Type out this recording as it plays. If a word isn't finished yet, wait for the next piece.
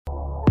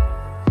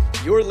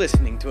You're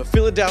listening to a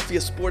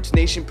Philadelphia Sports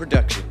Nation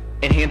production,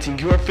 enhancing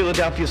your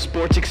Philadelphia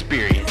sports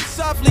experience.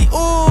 Softly,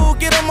 ooh,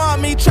 get him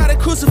on me. Try to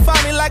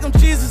crucify me like I'm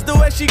Jesus. The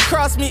way she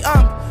crossed me,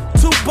 I'm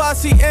too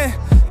bossy and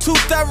too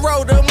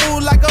thorough. To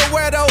move like a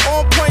weirdo,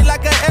 on point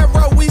like an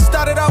arrow. We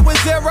started out with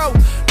zero.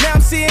 Now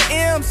I'm seeing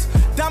M's.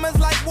 Diamonds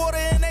like water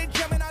and they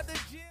jumping out the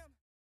gym.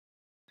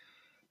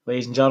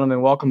 Ladies and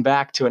gentlemen, welcome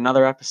back to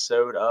another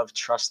episode of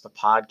Trust the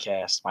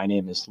Podcast. My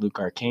name is Luke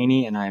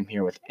Arcaney, and I'm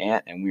here with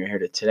Ant, and we are here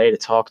today to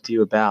talk to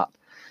you about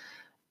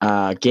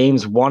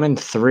games 1 and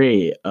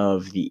 3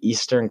 of the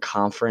Eastern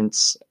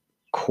Conference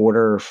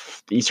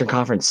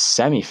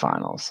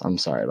semifinals. I'm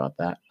sorry about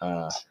that.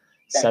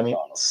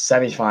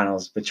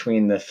 Semifinals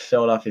between the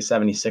Philadelphia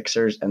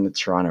 76ers and the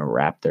Toronto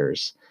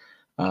Raptors.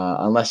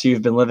 Unless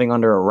you've been living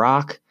under a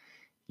rock,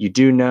 you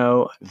do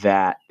know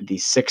that the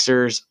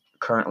Sixers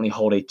currently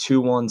hold a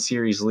 2-1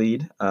 series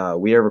lead.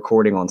 We are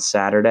recording on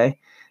Saturday.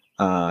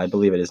 I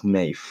believe it is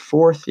May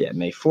 4th. Yeah,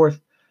 May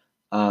 4th.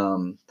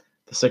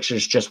 The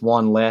Sixers just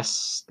won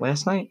last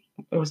night.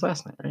 It was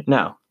last night, right?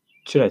 No,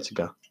 2 nights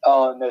ago.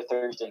 Oh, no,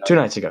 Thursday night. 2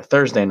 nights ago,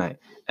 Thursday night.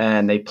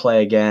 And they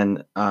play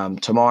again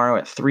tomorrow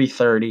at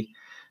 3:30.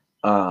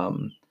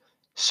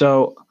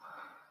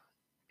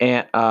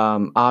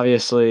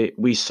 Obviously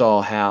we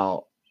saw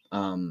how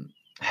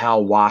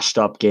washed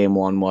up game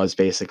 1 was,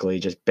 basically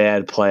just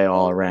bad play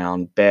all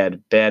around,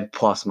 bad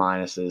plus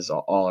minuses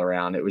all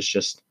around. It was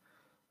just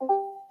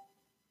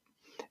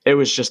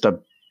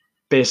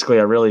basically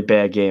a really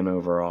bad game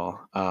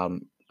overall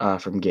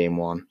from game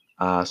 1.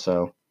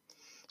 So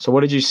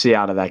what did you see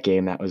out of that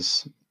game? That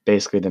was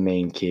basically the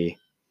main key.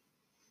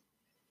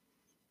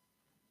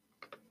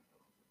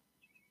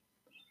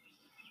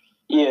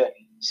 Yeah,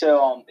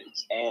 so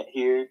it's Ant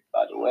here,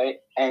 by the way,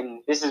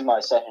 and this is my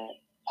second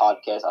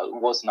podcast. I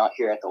was not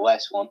here at the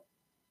last one,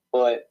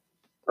 but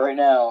right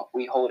now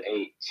we hold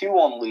a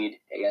 2-1 lead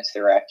against the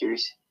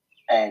Raptors,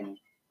 and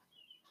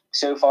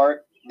so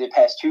far the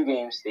past 2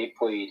 games they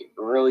played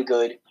really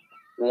good.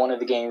 One of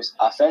the games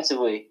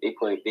offensively they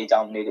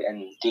dominated,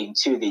 and game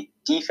 2 they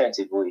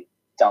defensively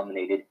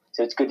dominated.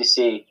 So it's good to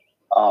see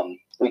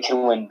we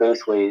can win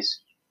both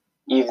ways,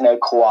 even though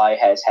Kawhi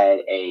has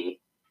had a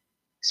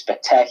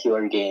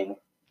spectacular game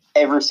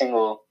every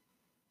single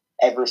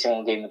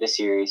game of the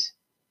series.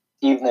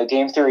 Even though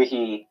game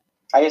 3,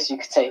 I guess you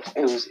could say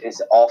it was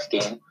his off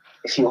game,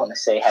 if you want to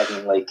say,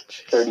 having like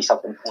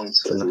 30-something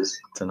points was his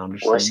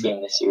worst game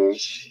of the series.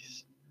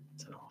 Jeez.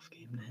 It's an off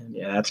game to him.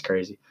 Yeah, that's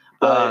crazy.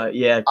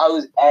 Yeah. I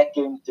was at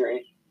game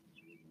 3,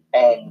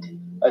 and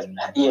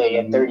he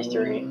had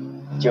 33.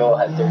 Joel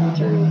had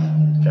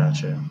 33.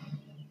 Gotcha.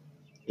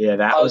 Yeah,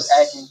 I was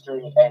at game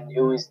 3, and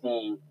it was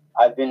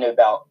I've been to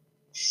about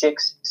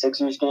 6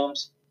 Sixers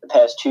games the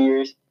past 2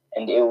 years,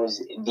 and it was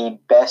the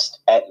best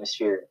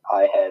atmosphere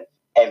I have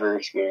ever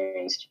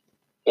experienced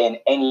in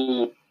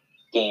any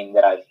game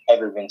that I've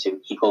ever been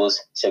to. Equals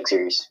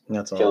Sixers,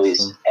 that's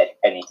Phillies, awesome. At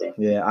anything.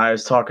 Yeah, I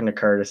was talking to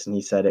Curtis, and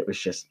he said it was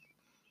just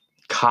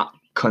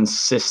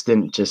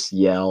consistent, just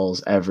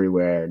yells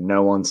everywhere.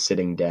 No one's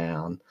sitting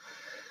down.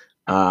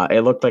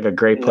 It looked like a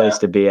great place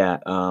to be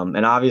at.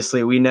 And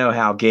obviously, we know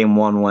how game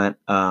 1 went.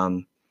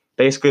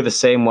 Basically the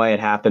same way it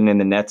happened in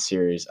the Nets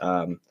series.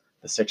 The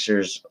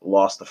Sixers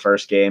lost the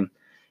first game.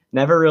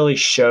 Never really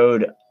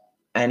showed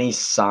any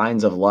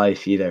signs of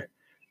life either.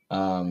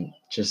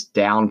 Just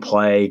down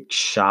play,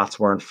 shots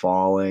weren't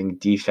falling,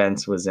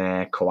 defense was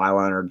Kawhi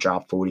Leonard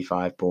dropped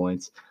 45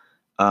 points.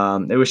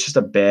 It was just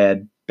a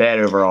bad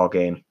overall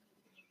game.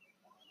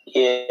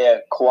 Yeah,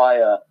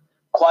 Kawhi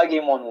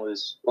game 1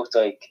 looked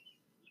like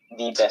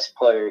the best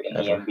player in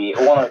the NBA.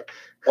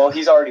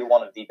 He's already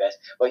one of the best,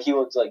 but he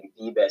looked like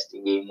the best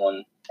in game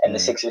 1, and the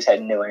Sixers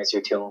had no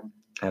answer to him.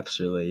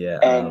 Absolutely, yeah.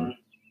 And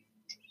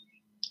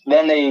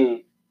then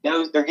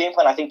their game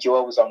plan, I think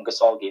Joel was on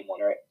Gasol game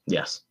 1, right?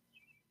 Yes.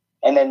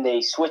 And then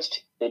they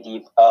switched the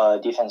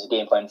defensive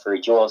game plan for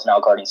Joel's now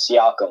guarding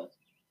Siakam,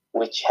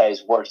 which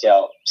has worked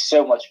out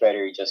so much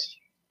better just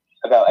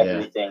about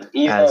everything.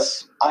 Even though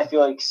I feel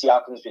like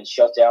Siakam's been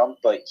shut down,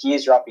 but he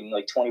is dropping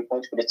like 20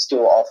 points, but it's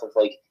still off of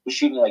he's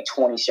shooting like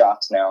 20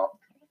 shots now.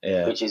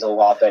 Yeah. Which is a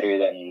lot better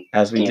than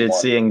as we did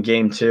see in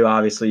game 2.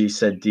 Obviously, you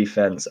said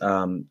defense.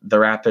 The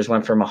Raptors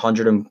went from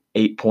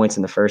 108 points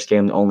in the first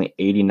game to only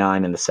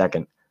 89 in the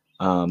second.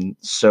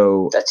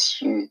 So that's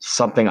huge.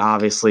 Something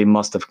obviously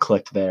must have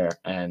clicked there,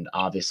 and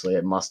obviously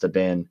it must have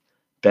been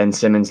Ben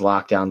Simmons'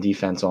 lockdown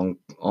defense on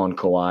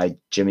Kawhi,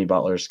 Jimmy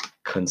Butler's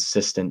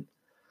consistent,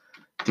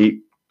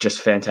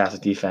 just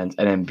fantastic defense,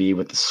 and Embiid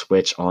with the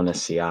switch on the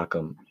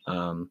Siakam.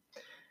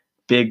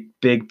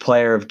 Big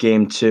player of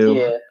game 2.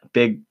 Yeah.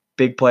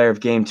 Big player of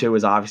game 2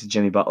 was obviously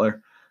Jimmy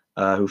Butler,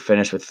 who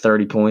finished with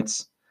 30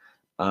 points.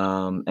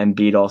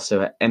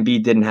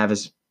 Embiid didn't have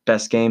his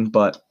best game,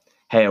 but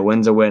hey, a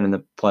win's a win in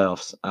the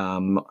playoffs.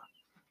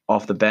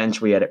 Off the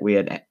bench, we had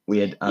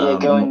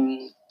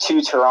going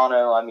to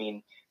Toronto. I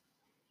mean,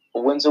 a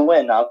win's a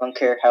win. I don't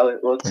care how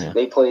it looks. Yeah,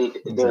 they played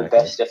their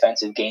best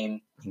defensive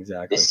game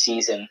this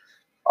season,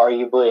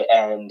 arguably,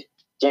 and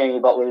Jimmy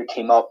Butler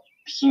came up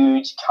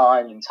huge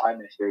time and time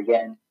after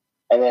again.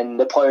 And then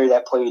the player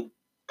that played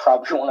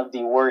probably one of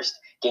the worst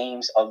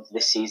games of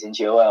the season,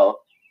 Joel,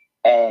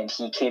 and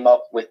he came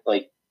up with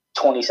like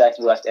 20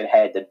 seconds left and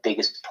had the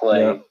biggest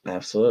play. Yep,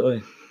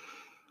 absolutely.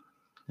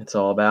 It's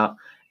all about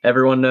 –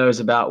 everyone knows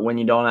about when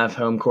you don't have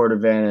home court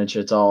advantage,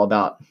 it's all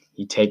about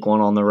you take one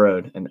on the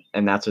road,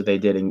 and that's what they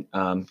did in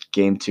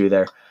Game 2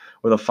 there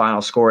with a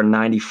final score of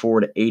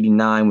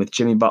 94-89 with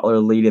Jimmy Butler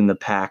leading the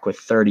pack with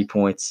 30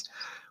 points,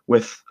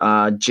 with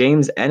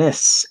James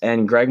Ennis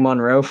and Greg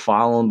Monroe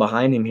following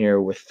behind him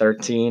here with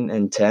 13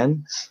 and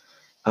 10.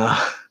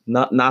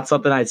 Not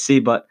something I'd see,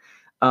 but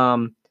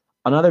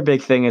another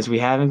big thing is we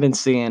haven't been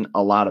seeing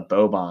a lot of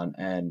Boban,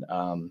 and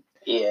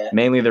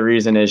mainly the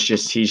reason is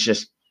he's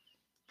just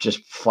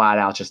flat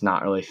out just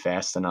not really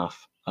fast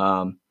enough.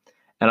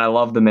 And I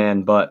love the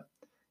man, but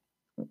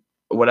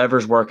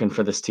whatever's working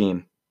for this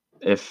team,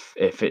 if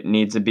it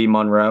needs to be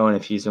Monroe, and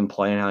if he's been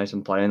playing how he's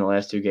been playing the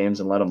last 2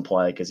 games, and let him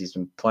play because he's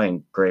been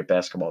playing great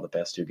basketball the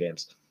past 2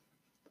 games.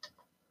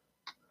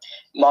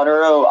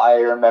 Monroe, I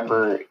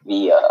remember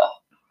me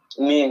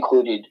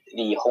included,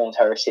 the whole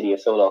entire city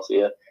of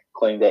Philadelphia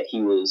claimed that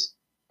he was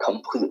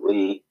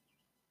completely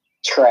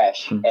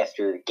trash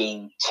after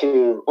Game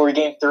 2 or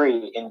Game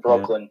 3 in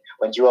Brooklyn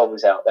when Joel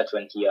was out. That's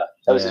when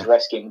that was his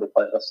rest game of the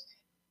playoffs.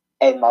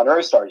 And Monroe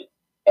started,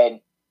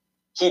 and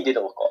he did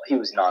look off. He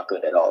was not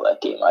good at all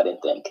that game, I didn't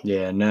think.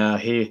 Yeah, no,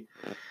 he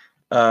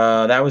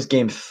that was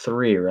Game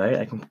 3, right?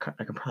 I can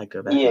probably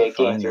go back and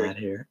find that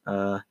here.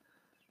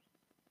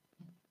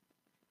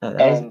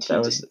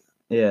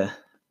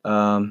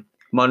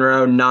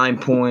 Monroe 9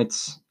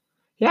 points.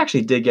 He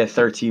actually did get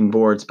 13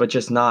 boards, but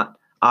just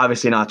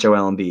obviously not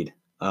Joel Embiid.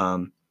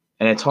 And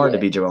it's hard to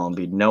be Joel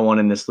Embiid. No one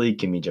in this league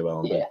can be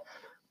Joel Embiid.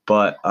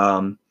 But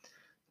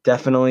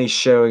definitely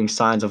showing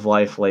signs of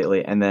life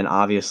lately. And then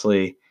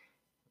obviously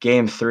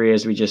Game 3,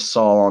 as we just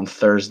saw on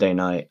Thursday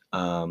night,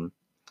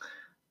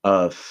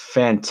 a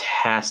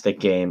fantastic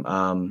game.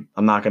 I'm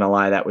not going to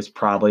lie, that was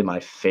probably my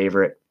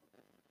favorite,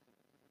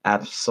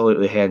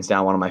 absolutely hands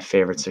down one of my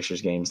favorite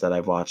Sixers games that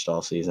I've watched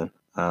all season.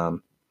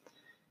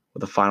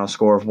 With a final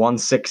score of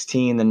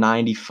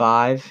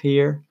 116-95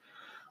 here.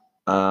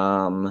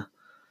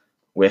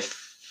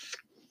 With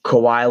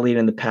Kawhi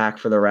leading the pack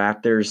for the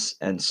Raptors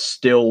and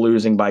still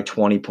losing by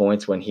 20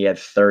 points when he had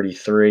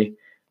 33.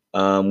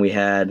 We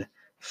had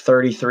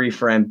 33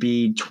 for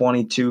Embiid,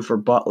 22 for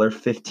Butler,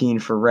 15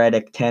 for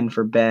Redick, 10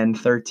 for Ben,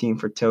 13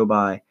 for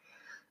Toby,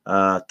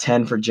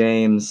 10 for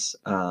James.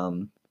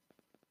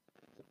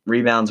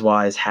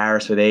 Rebounds-wise,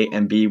 Harris with 8,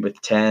 Embiid with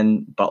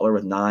 10, Butler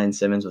with 9,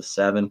 Simmons with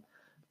 7.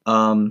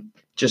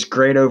 Just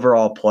great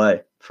overall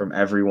play from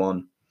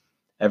everyone.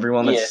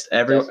 Everyone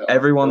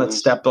that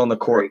stepped on the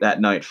court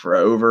that night for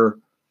over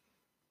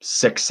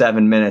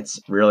 6-7 minutes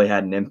really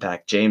had an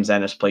impact. James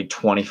Ennis played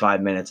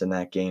 25 minutes in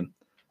that game.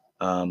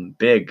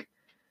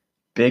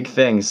 Big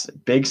things,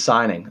 big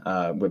signing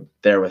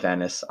with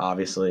Ennis,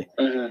 obviously.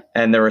 Mm-hmm.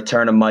 And the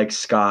return of Mike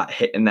Scott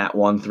hitting that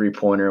 1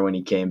 3-pointer when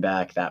he came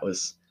back, that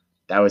was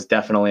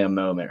definitely a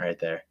moment right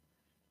there.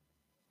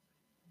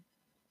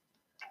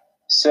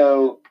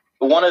 So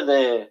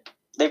they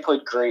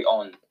played great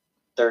on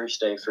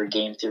Thursday for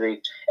Game 3,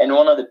 and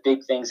one of the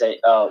big things that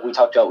we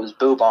talked about was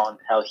Boban,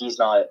 how he's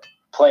not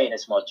playing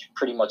as much,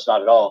 pretty much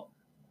not at all.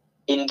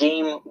 In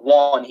Game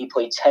 1, he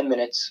played 10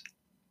 minutes,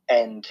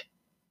 and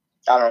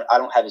I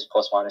don't have his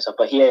plus minus up,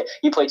 but he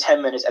played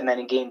 10 minutes, and then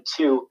in Game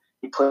 2,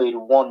 he played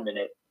 1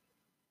 minute.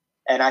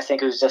 And I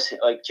think it was just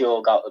like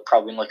Joel got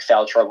probably in like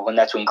foul trouble, and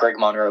that's when Greg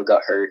Monroe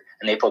got hurt,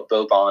 and they put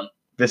Boban.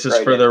 This is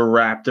for the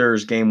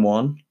Raptors Game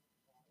 1?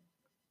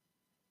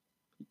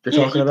 You're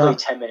talking about? Played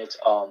 10 minutes.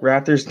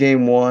 Raptors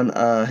Game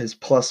 1, his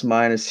plus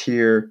minus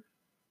here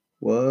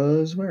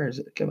was, where is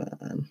it? Come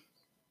on.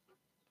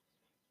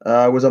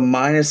 Was a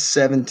minus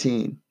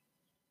 17.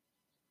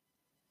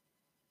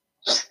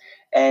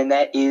 And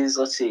that is,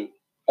 let's see,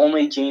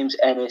 only James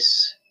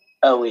Ennis.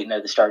 Oh, wait,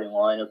 no, the starting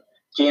lineup.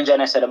 James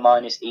Ennis had a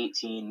minus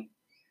 18.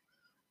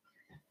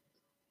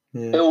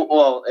 Yeah.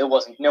 It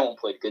wasn't. No one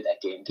played good that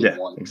game. Game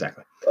 1.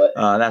 Exactly. But,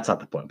 that's not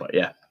the point, but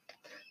yeah,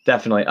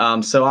 definitely.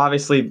 So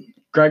obviously,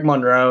 Greg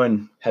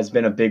Monroe has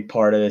been a big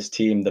part of this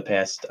team the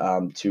past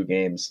 2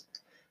 games,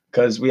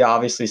 because we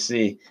obviously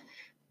see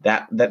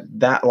that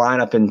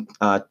lineup in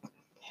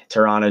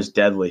Toronto is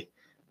deadly.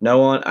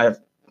 I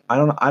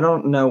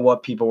don't know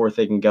what people were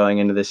thinking going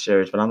into this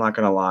series, but I'm not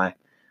gonna lie,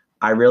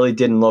 I really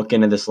didn't look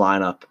into this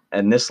lineup,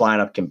 and this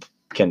lineup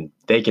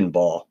can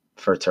ball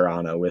for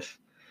Toronto with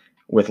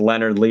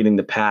Leonard leading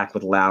the pack,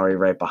 with Lowry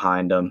right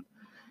behind him,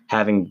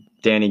 having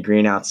Danny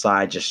Green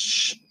outside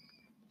just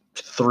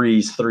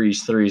threes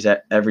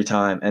every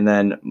time, and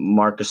then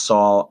Marc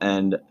Gasol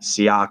and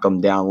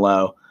Siakam down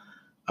low.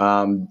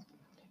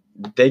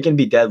 They can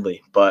be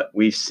deadly, but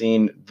we've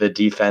seen the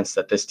defense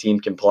that this team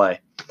can play,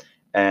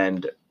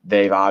 and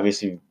they've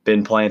obviously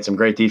been playing some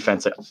great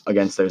defense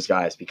against those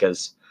guys,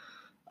 because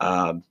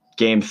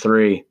Game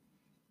 3,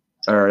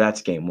 or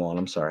that's Game 1,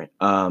 I'm sorry.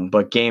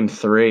 But Game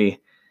 3,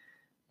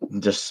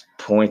 just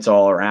points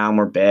all around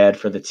were bad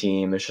for the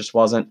team. It just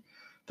wasn't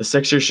 – the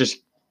Sixers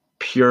just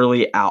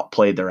purely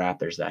outplayed the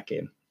Raptors that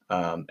game.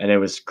 And it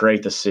was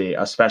great to see,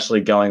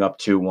 especially going up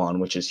 2-1,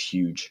 which is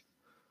huge.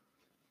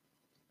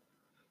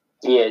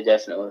 Yeah,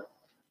 definitely.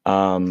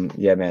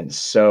 Yeah, man.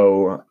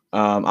 So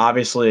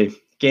obviously,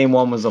 game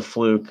 1 was a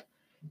fluke.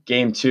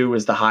 Game 2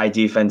 was the high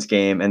defense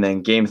game, and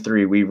then game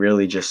 3 we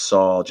really just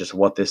saw just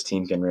what this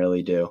team can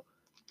really do.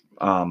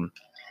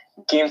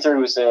 Game 3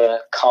 was a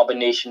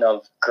combination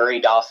of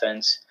great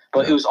offense,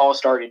 but it was all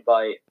started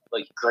by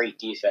great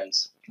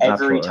defense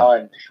every Absolutely.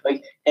 time.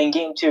 Like in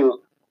game 2,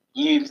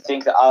 you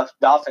think the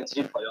offense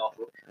did play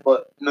awful,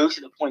 but most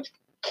of the points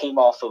came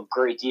off of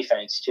great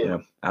defense too. Yeah,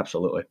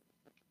 absolutely.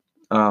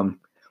 And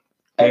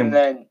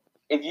then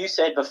if you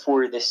said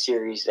before this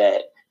series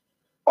that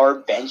our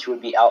bench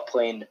would be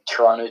outplaying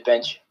Toronto's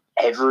bench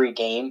every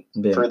game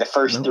for the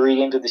first 3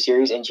 games of the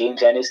series, and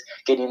James Ennis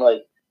getting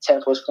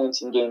 10 plus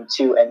points in game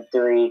 2 and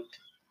 3,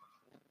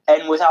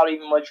 and without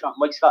even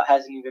Mike Scott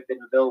hasn't even been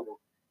available,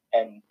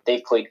 and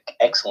they've played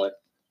excellent.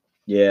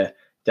 Yeah,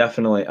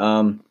 definitely.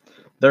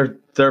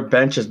 Their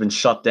bench has been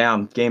shut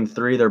down. Game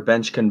 3, their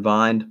bench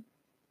combined,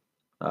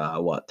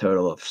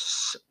 total of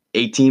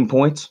 18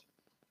 points,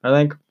 I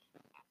think,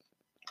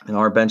 and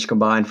our bench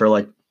combined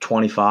for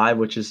 25,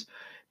 which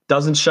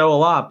doesn't show a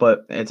lot,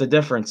 but it's a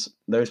difference.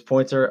 Those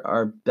points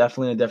are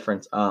definitely a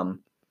difference. And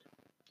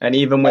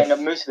even with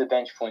most of the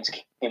bench points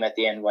came at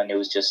the end when it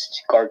was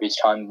just garbage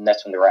time, and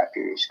that's when the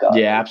Raptors got.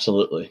 Yeah,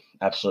 absolutely.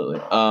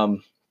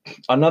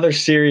 Another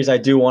series I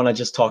do want to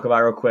just talk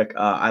about real quick.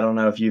 I don't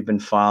know if you've been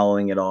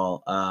following it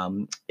all.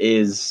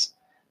 Is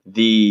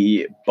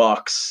the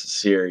Bucks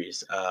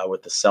series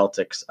with the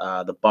Celtics?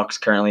 The Bucks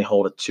currently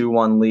hold a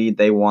 2-1 lead.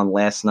 They won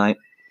last night.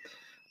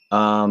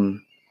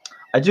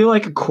 I do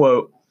like a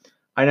quote.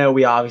 I know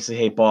we obviously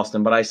hate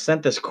Boston, but I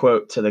sent this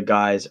quote to the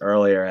guys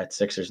earlier at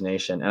Sixers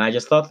Nation, and I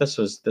just thought this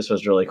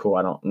was really cool.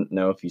 I don't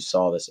know if you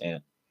saw this,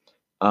 Ant.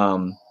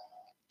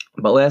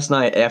 But last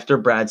night, after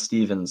Brad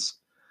Stevens,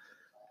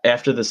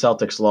 after the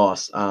Celtics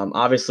lost,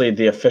 obviously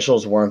the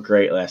officials weren't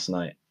great last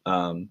night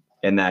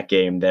in that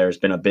game. There's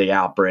been a big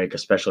outbreak,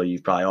 especially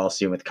you've probably all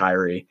seen with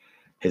Kyrie,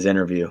 his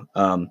interview.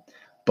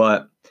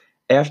 But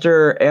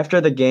after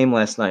the game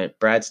last night,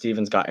 Brad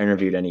Stevens got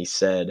interviewed, and he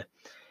said,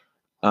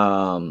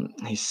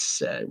 it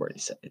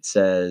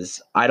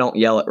says, "I don't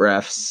yell at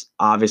refs.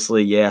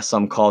 Obviously, yeah,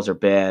 some calls are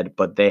bad,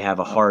 but they have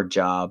a hard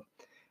job,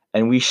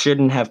 and we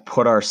shouldn't have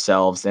put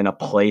ourselves in a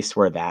place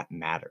where that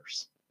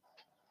matters."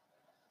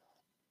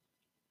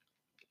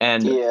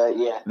 And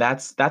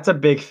that's a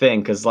big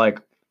thing, because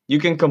you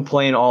can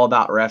complain all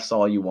about refs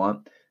all you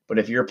want, but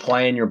if you're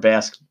playing your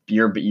best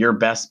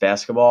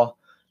basketball,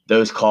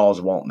 those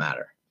calls won't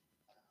matter.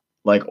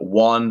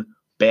 One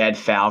bad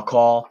foul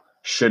call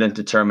shouldn't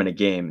determine a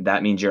game.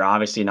 That means you're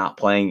obviously not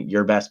playing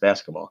your best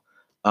basketball.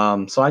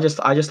 So I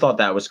just thought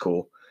that was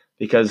cool,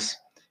 because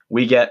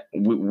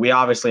we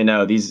obviously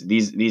know these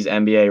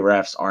NBA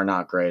refs are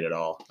not great at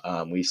all.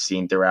 We've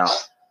seen throughout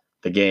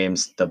the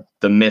games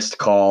the missed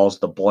calls,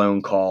 the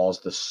blown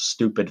calls, the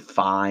stupid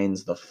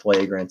fines, the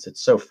flagrants.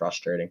 It's so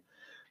frustrating.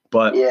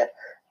 But yeah,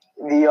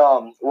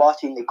 the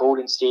watching the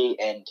Golden State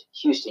and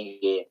Houston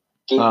game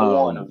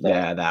 1 of that.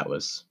 Yeah, that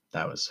was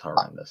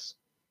horrendous.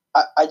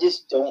 I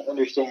just don't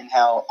understand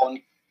how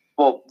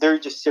they're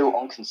just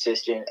so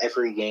inconsistent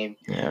every game.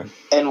 Yeah.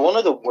 And one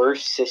of the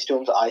worst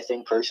systems, I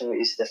think personally,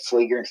 is the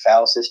flagrant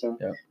foul system.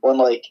 Yeah. When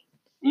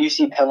you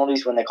see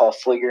penalties when they call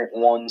flagrant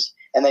 1s,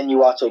 and then you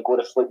watch what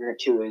a flagrant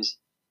 2 is,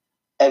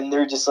 and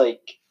they're just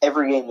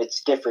every game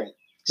it's different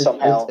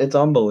somehow. It's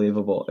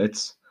unbelievable.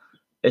 It's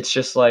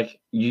just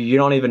you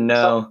don't even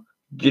know.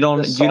 You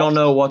don't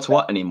know what's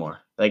what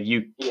anymore.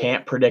 You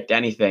can't predict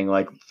anything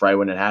right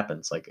when it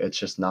happens. It's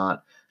just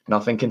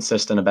nothing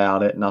consistent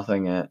about it.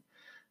 Nothing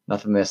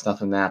this,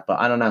 nothing that. But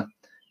I don't know.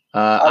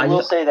 I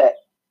will say that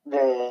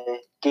the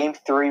game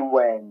 3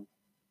 when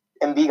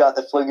Embiid got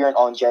the flagrant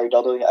on Jared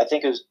Dudley, I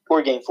think it was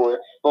for game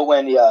 4, but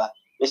when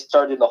it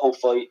started the whole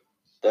fight,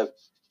 the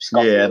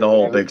scuffle. Yeah, the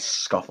whole big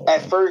scuffle.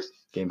 At first,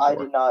 I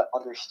did not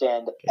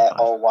understand at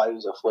all why it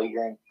was a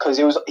flagrant, because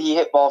he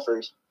hit ball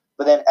first,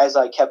 but then as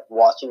I kept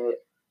watching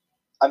it,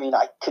 I mean,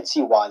 I could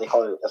see why they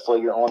called it a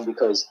flagrant 1,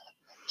 because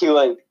he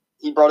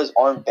brought his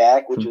arm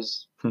back, which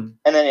was, and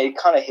then it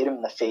kind of hit him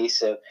in the face.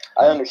 So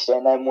I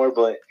understand that more,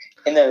 but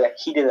in the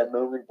heat of the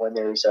moment when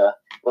there's a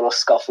little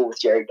scuffle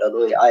with Jared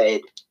Dudley, I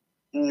had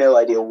no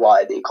idea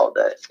why they called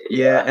that.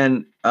 Yeah,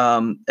 and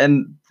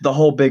the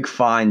whole big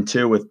fine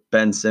too with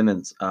Ben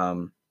Simmons,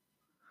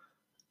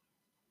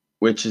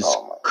 which is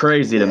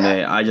crazy to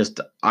me.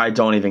 I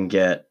don't even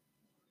get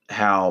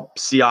how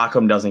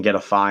Siakam doesn't get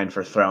a fine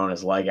for throwing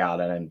his leg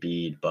out at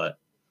Embiid, but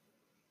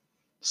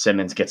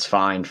Simmons gets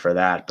fined for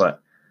that.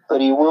 But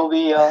he will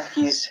be.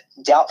 He's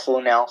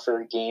doubtful now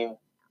for game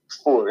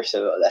 4,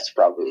 so that's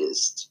probably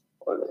his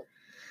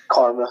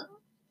karma.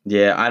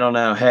 Yeah, I don't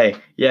know. Hey,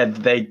 yeah,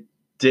 they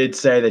did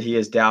say that he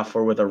is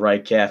doubtful with a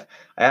right calf.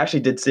 I actually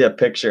did see a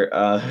picture.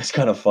 It was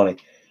kind of funny.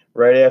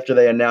 Right after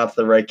they announced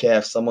the right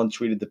calf, someone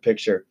tweeted the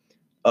picture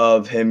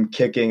of him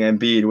kicking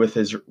Embiid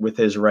with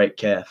his right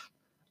calf,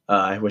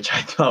 which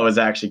I thought was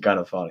actually kind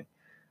of funny.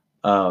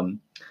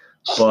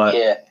 But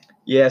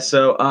yeah.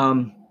 So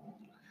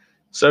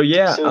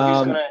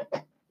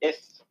if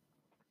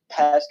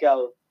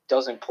Pascal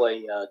doesn't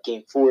play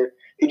game 4,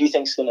 who do you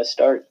think's gonna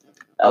start?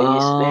 They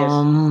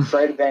have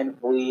Fred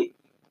VanVleet.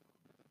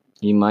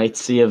 You might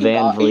see a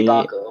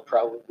VanVleet.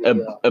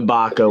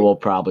 Ibaka will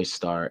probably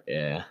start.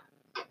 Yeah,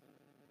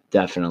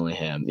 definitely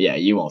him. Yeah,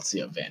 you won't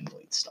see a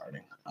VanVleet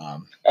starting.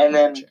 And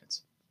then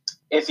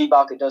if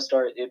Ibaka does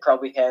start, they'd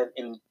probably have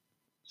him.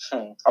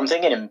 I'm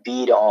thinking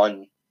Embiid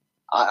on.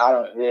 I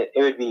don't. It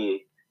would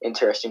be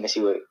interesting to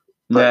see what.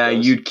 Yeah,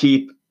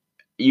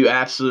 you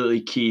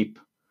absolutely keep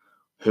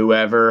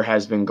whoever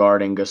has been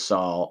guarding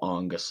Gasol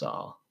on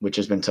Gasol, which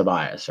has been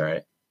Tobias,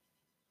 right?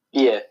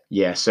 Yeah.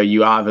 Yeah, so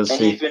you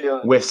obviously,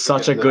 with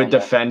such a good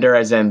defender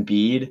as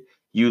Embiid,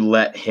 you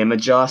let him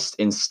adjust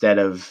instead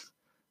of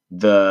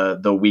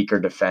the weaker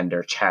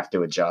defender have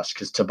to adjust,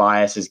 because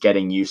Tobias is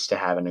getting used to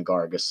having to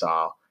guard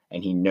Gasol,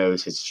 and he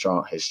knows his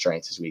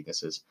strengths, his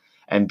weaknesses.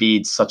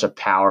 Embiid's such a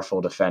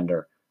powerful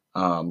defender.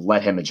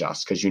 Let him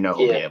adjust, because he'll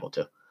be able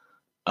to.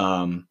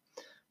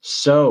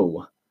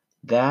 So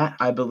that,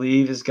 I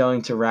believe, is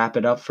going to wrap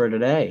it up for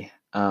today.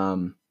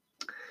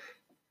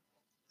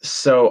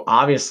 So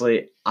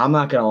obviously, I'm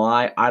not gonna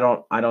lie. I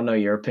don't know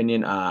your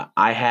opinion.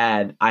 I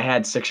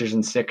had Sixers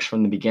in 6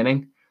 from the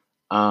beginning,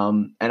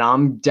 and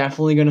I'm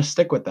definitely gonna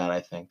stick with that.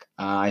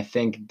 I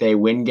think they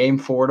win Game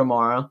 4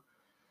 tomorrow.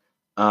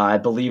 I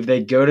believe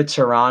they go to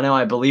Toronto.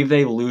 I believe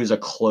they lose a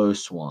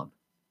close one,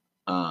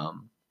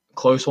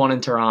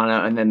 in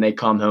Toronto, and then they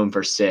come home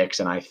for 6.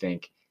 And I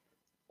think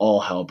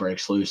all hell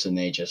breaks loose, and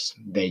they just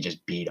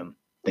beat them.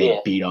 They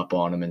beat up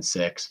on them in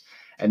 6,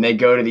 and they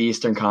go to the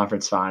Eastern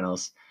Conference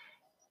Finals.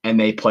 And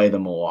they play the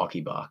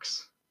Milwaukee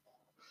Bucks.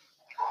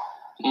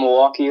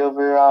 Milwaukee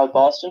over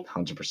Boston?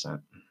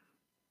 100%.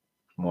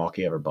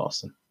 Milwaukee over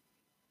Boston.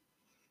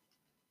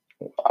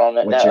 I don't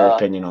know. What's your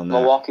opinion on that?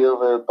 Milwaukee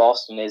over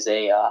Boston is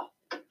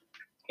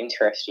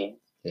interesting.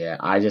 Yeah,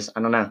 I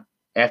don't know.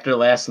 After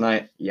last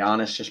night,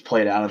 Giannis just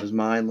played out of his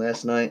mind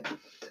last night.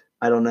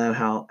 I don't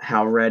know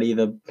how ready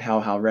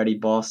ready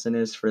Boston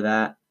is for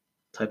that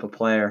type of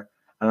player.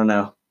 I don't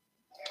know.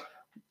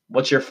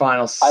 What's your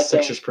final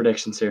Sixers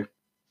predictions here?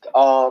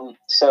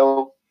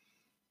 So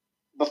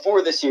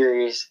before the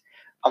series,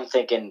 I'm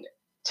thinking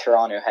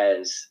Toronto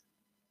has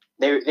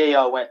they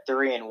went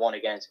 3-1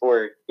 against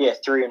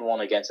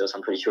 3-1 against us.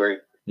 I'm pretty sure.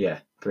 Yeah,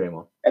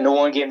 3-1. And the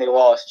one game they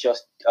lost,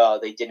 just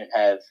they didn't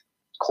have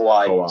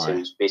Kawhi. So it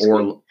was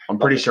basically. I'm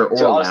pretty sure.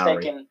 So I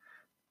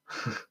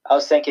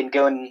was thinking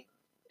going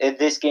in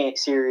this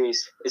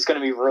series, it's going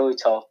to be really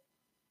tough.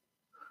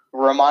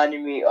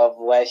 Reminding me of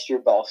last year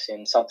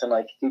Boston, something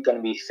like it's going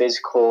to be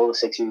physical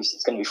Sixers.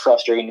 It's going to be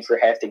frustrating for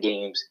half the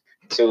games.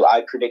 So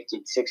I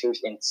predicted Sixers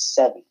in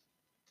 7.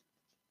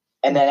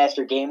 And then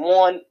after game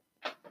 1,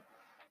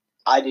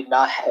 I did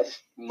not have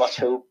much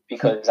hope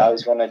because I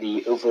was one of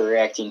the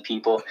overreacting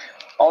people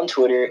on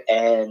Twitter,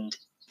 and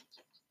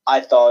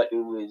I thought it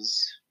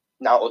was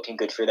not looking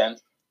good for them.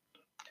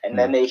 And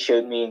then they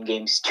showed me in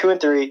games 2 and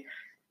 3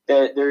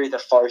 that they're the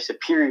far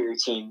superior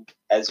team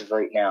as of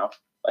right now.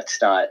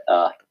 Let's not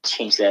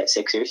change that,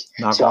 Sixers.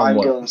 So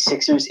I'm going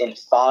Sixers in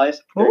 5.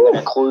 They're going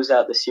to close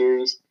out the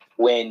series,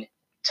 win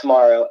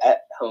tomorrow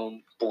at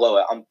home,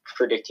 blowout. I'm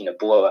predicting a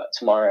blowout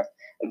tomorrow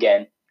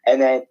again. And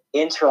then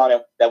in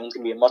Toronto, that one's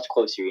going to be a much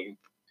closer game.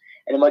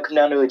 And it might come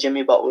down to a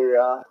Jimmy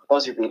Butler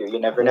buzzer beater. You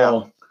never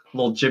know.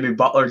 Little Jimmy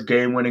Butler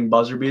game-winning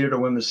buzzer beater to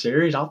win the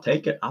series. I'll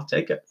take it.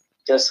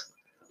 Just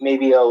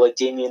maybe like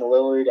Damian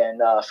Lillard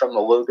and from the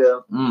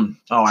logo. Oh,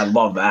 I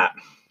love that.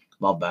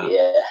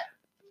 Yeah.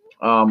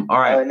 All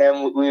right. And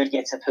then we would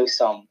get to post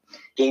some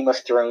Game of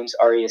Thrones,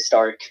 Arya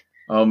Stark.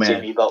 Oh man.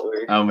 Jimmy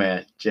Butler. Oh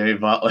man, Jimmy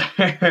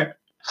Butler.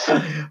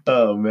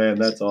 Oh man,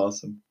 that's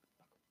awesome.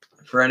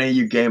 For any of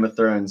you Game of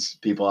Thrones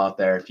people out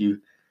there, if you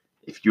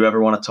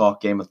ever want to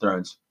talk Game of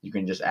Thrones, you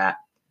can just at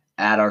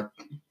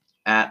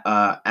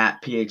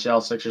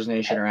PHL Sixers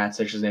Nation or at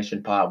Sixers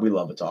Nation Pod. We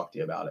love to talk to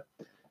you about it.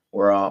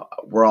 We're all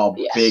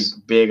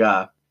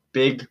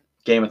big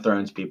Game of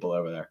Thrones people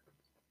over there.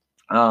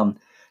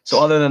 So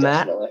other than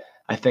Definitely. that,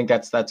 I think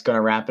that's going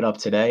to wrap it up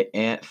today.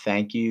 And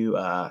thank you.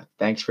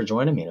 Thanks for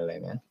joining me today,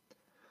 man.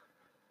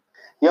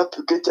 Yep,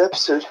 good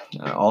episode.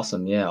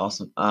 Awesome. Yeah,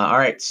 awesome. All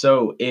right.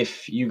 So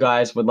if you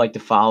guys would like to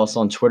follow us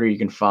on Twitter, you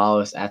can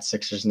follow us at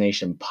Sixers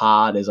Nation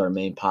Pod is our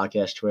main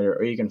podcast Twitter,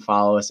 or you can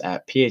follow us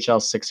at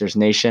PHL Sixers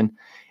Nation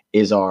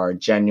is our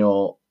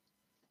general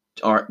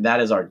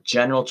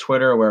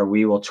Twitter, where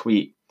we will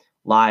tweet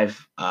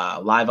live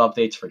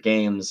updates for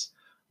games.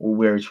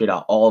 We retweet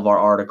out all of our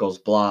articles,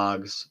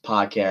 blogs,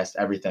 podcasts,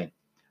 everything.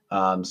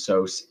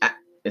 So it's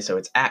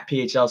at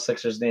PHL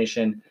Sixers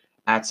Nation,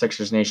 at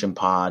Sixers Nation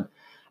Pod.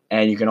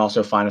 And you can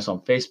also find us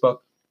on Facebook.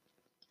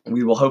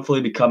 We will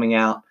hopefully be coming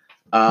out,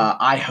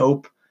 I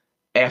hope,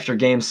 after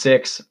Game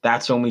 6.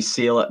 That's when we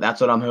seal it. That's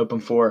what I'm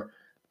hoping for.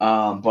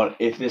 But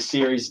if this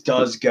series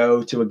does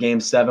go to a Game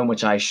 7,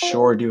 which I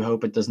sure do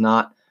hope it does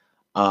not,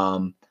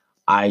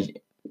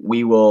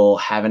 we will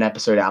have an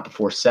episode out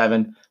before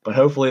 7. But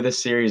hopefully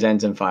this series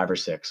ends in 5 or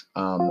 6.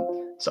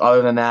 So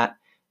other than that,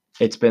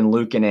 it's been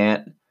Luke and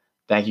Ant.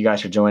 Thank you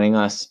guys for joining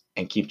us,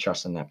 and keep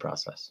trusting that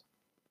process.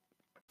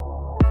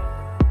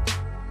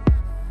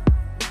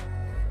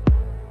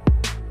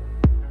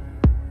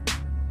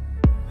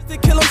 To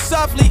kill him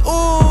softly,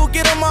 ooh,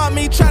 get him on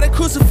me. Try to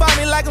crucify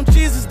me like I'm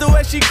Jesus, the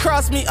way she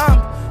crossed me. I'm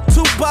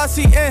too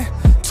bossy and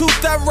too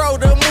thorough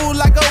to move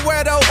like a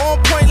weirdo,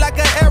 on point like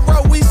an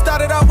arrow. We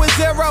started off with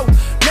 0,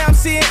 now I'm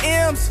seeing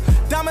M's,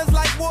 diamonds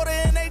like water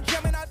and they